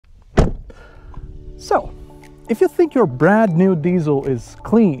So, if you think your brand new diesel is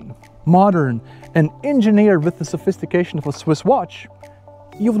clean, modern, and engineered with the sophistication of a Swiss watch,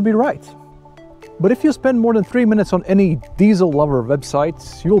 you would be right. But if you spend more than 3 minutes on any diesel lover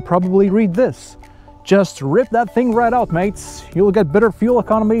website, you'll probably read this. Just rip that thing right out, mates. You'll get better fuel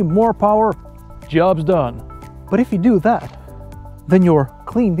economy, more power, job's done. But if you do that, then your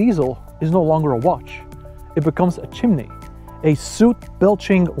clean diesel is no longer a watch. It becomes a chimney, a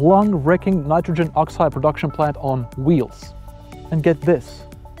soot-belching, lung-wrecking nitrogen oxide production plant on wheels. And get this,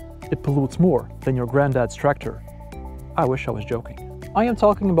 it pollutes more than your granddad's tractor. I wish I was joking. I am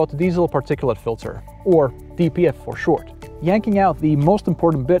talking about the Diesel Particulate Filter, or DPF for short. Yanking out the most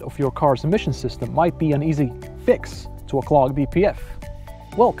important bit of your car's emission system might be an easy fix to a clogged DPF.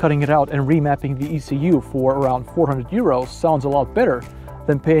 Well, cutting it out and remapping the ECU for around 400 euros sounds a lot better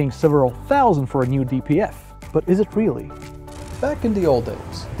than paying several thousand for a new DPF. But is it really? Back in the old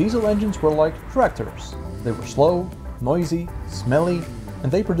days, diesel engines were like tractors. They were slow, noisy, smelly,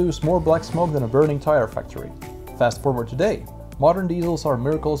 and they produced more black smoke than a burning tire factory. Fast forward today, modern diesels are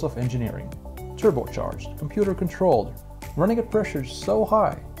miracles of engineering. Turbocharged, computer-controlled, running at pressures so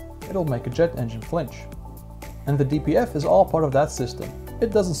high, it'll make a jet engine flinch. And the DPF is all part of that system. It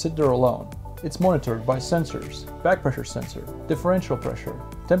doesn't sit there alone. It's monitored by sensors, back pressure sensor, differential pressure,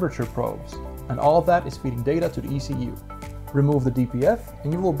 temperature probes, and all of that is feeding data to the ECU. Remove the DPF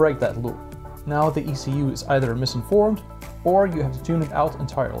and you will break that loop. Now the ECU is either misinformed or you have to tune it out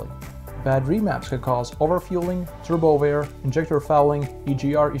entirely. Bad remaps can cause overfueling, turbo wear, injector fouling,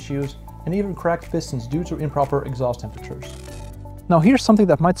 EGR issues, and even cracked pistons due to improper exhaust temperatures. Now here's something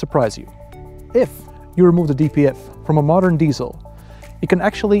that might surprise you. If you remove the DPF from a modern diesel, it can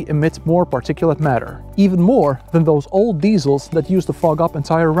actually emit more particulate matter, even more than those old diesels that used to fog up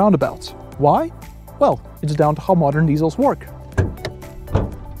entire roundabouts. Why? Well, it's down to how modern diesels work.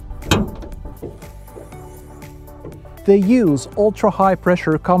 They use ultra-high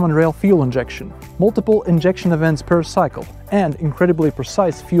pressure common rail fuel injection, multiple injection events per cycle, and incredibly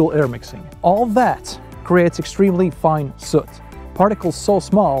precise fuel-air mixing. All that creates extremely fine soot. Particles so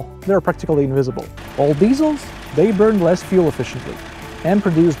small, they're practically invisible. Old diesels, they burn less fuel efficiently and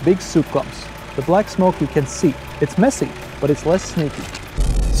produce big soot clumps. The black smoke you can see. It's messy, but it's less sneaky.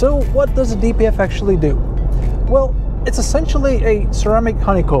 So what does a DPF actually do? Well, it's essentially a ceramic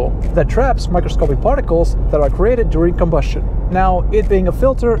honeycomb that traps microscopic particles that are created during combustion. Now, it being a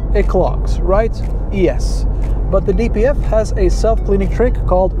filter, it clogs, right? Yes. But the DPF has a self-cleaning trick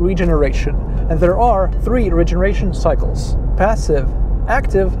called regeneration, and there are 3 regeneration cycles: passive,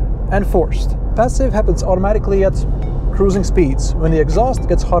 active, and forced. Passive happens automatically at cruising speeds, when the exhaust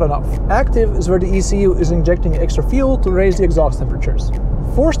gets hot enough. Active is where the ECU is injecting extra fuel to raise the exhaust temperatures.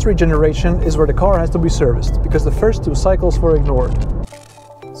 Forced regeneration is where the car has to be serviced, because the first 2 cycles were ignored.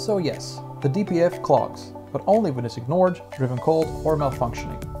 So yes, the DPF clogs, but only when it's ignored, driven cold, or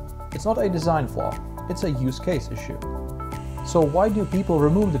malfunctioning. It's not a design flaw, it's a use case issue. So why do people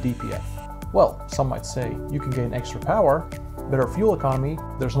remove the DPF? Well, some might say you can gain extra power, better fuel economy,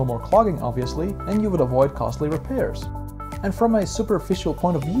 there's no more clogging obviously, and you would avoid costly repairs. And from a superficial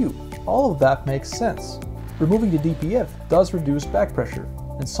point of view, all of that makes sense. Removing the DPF does reduce back pressure,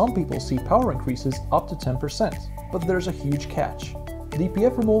 and some people see power increases up to 10%. But there's a huge catch.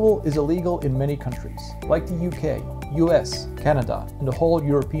 DPF removal is illegal in many countries, like the UK, US, Canada, and the whole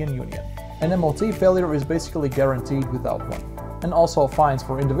European Union. An MOT failure is basically guaranteed without one. And also fines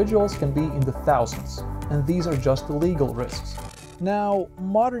for individuals can be in the thousands, and these are just the legal risks. Now,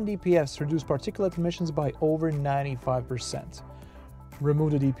 modern DPFs reduce particulate emissions by over 95%.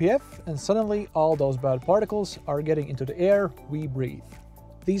 Remove the DPF and suddenly all those bad particles are getting into the air we breathe.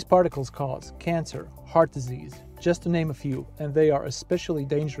 These particles cause cancer, heart disease, just to name a few, and they are especially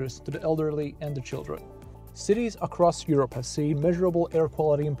dangerous to the elderly and the children. Cities across Europe have seen measurable air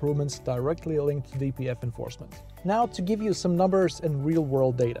quality improvements directly linked to DPF enforcement. Now, to give you some numbers and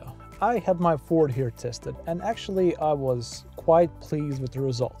real-world data. I had my Ford here tested, and actually I was quite pleased with the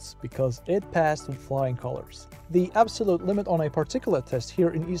results because it passed with flying colors. The absolute limit on a particulate test here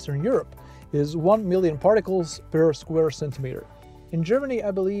in Eastern Europe is 1 million particles per square centimeter. In Germany,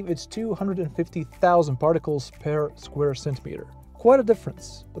 I believe it's 250,000 particles per square centimeter. Quite a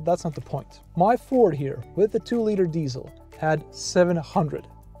difference, but that's not the point. My Ford here, with the 2-liter diesel, had 700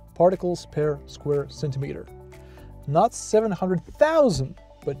 particles per square centimeter. Not 700,000,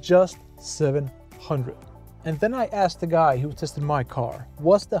 but just 700. And then I asked the guy who tested my car,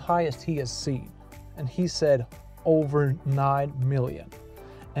 what's the highest he has seen? And he said over 9 million.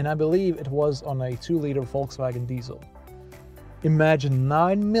 And I believe it was on a 2-liter Volkswagen diesel. Imagine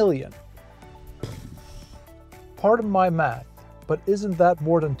 9 million. Pardon my math, but isn't that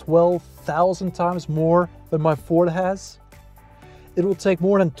more than 12,000 times more than my Ford has? It will take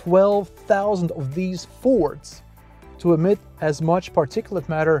more than 12,000 of these Fords to emit as much particulate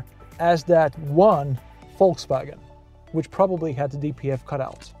matter as that one Volkswagen, which probably had the DPF cut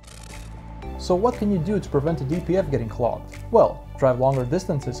out. So what can you do to prevent the DPF getting clogged? Well, drive longer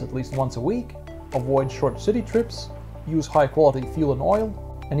distances at least once a week, avoid short city trips, use high quality fuel and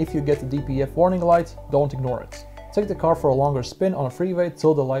oil, and if you get the DPF warning light, don't ignore it. Take the car for a longer spin on a freeway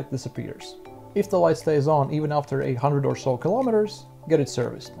till the light disappears. If the light stays on even after 800 or so kilometers, get it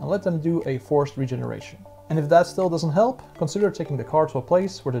serviced and let them do a forced regeneration. And if that still doesn't help, consider taking the car to a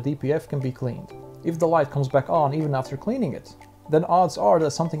place where the DPF can be cleaned. If the light comes back on even after cleaning it, then odds are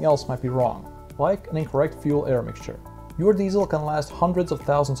that something else might be wrong, like an incorrect fuel-air mixture. Your diesel can last hundreds of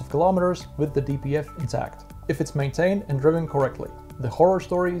thousands of kilometers with the DPF intact, if it's maintained and driven correctly. The horror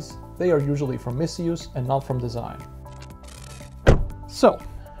stories, they are usually from misuse and not from design. So,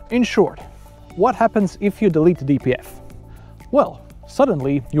 in short, what happens if you delete the DPF? Well,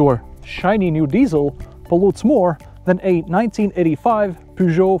 suddenly your shiny new diesel pollutes more than a 1985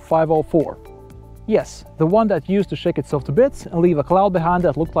 Peugeot 504. Yes, the one that used to shake itself to bits and leave a cloud behind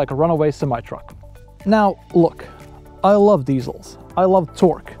that looked like a runaway semi-truck. Now, look, I love diesels. I love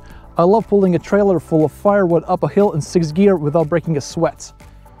torque. I love pulling a trailer full of firewood up a hill in 6th gear without breaking a sweat.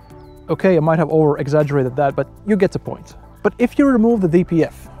 Okay, I might have over-exaggerated that, but you get the point. But if you remove the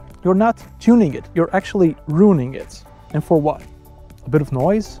DPF, you're not tuning it, you're actually ruining it. And for what? A bit of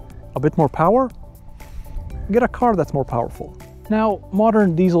noise? A bit more power? Get a car that's more powerful. Now,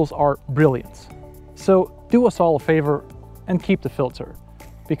 modern diesels are brilliant. So do us all a favor and keep the filter.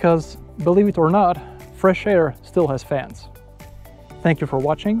 Because, believe it or not, fresh air still has fans. Thank you for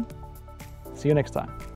watching. See you next time.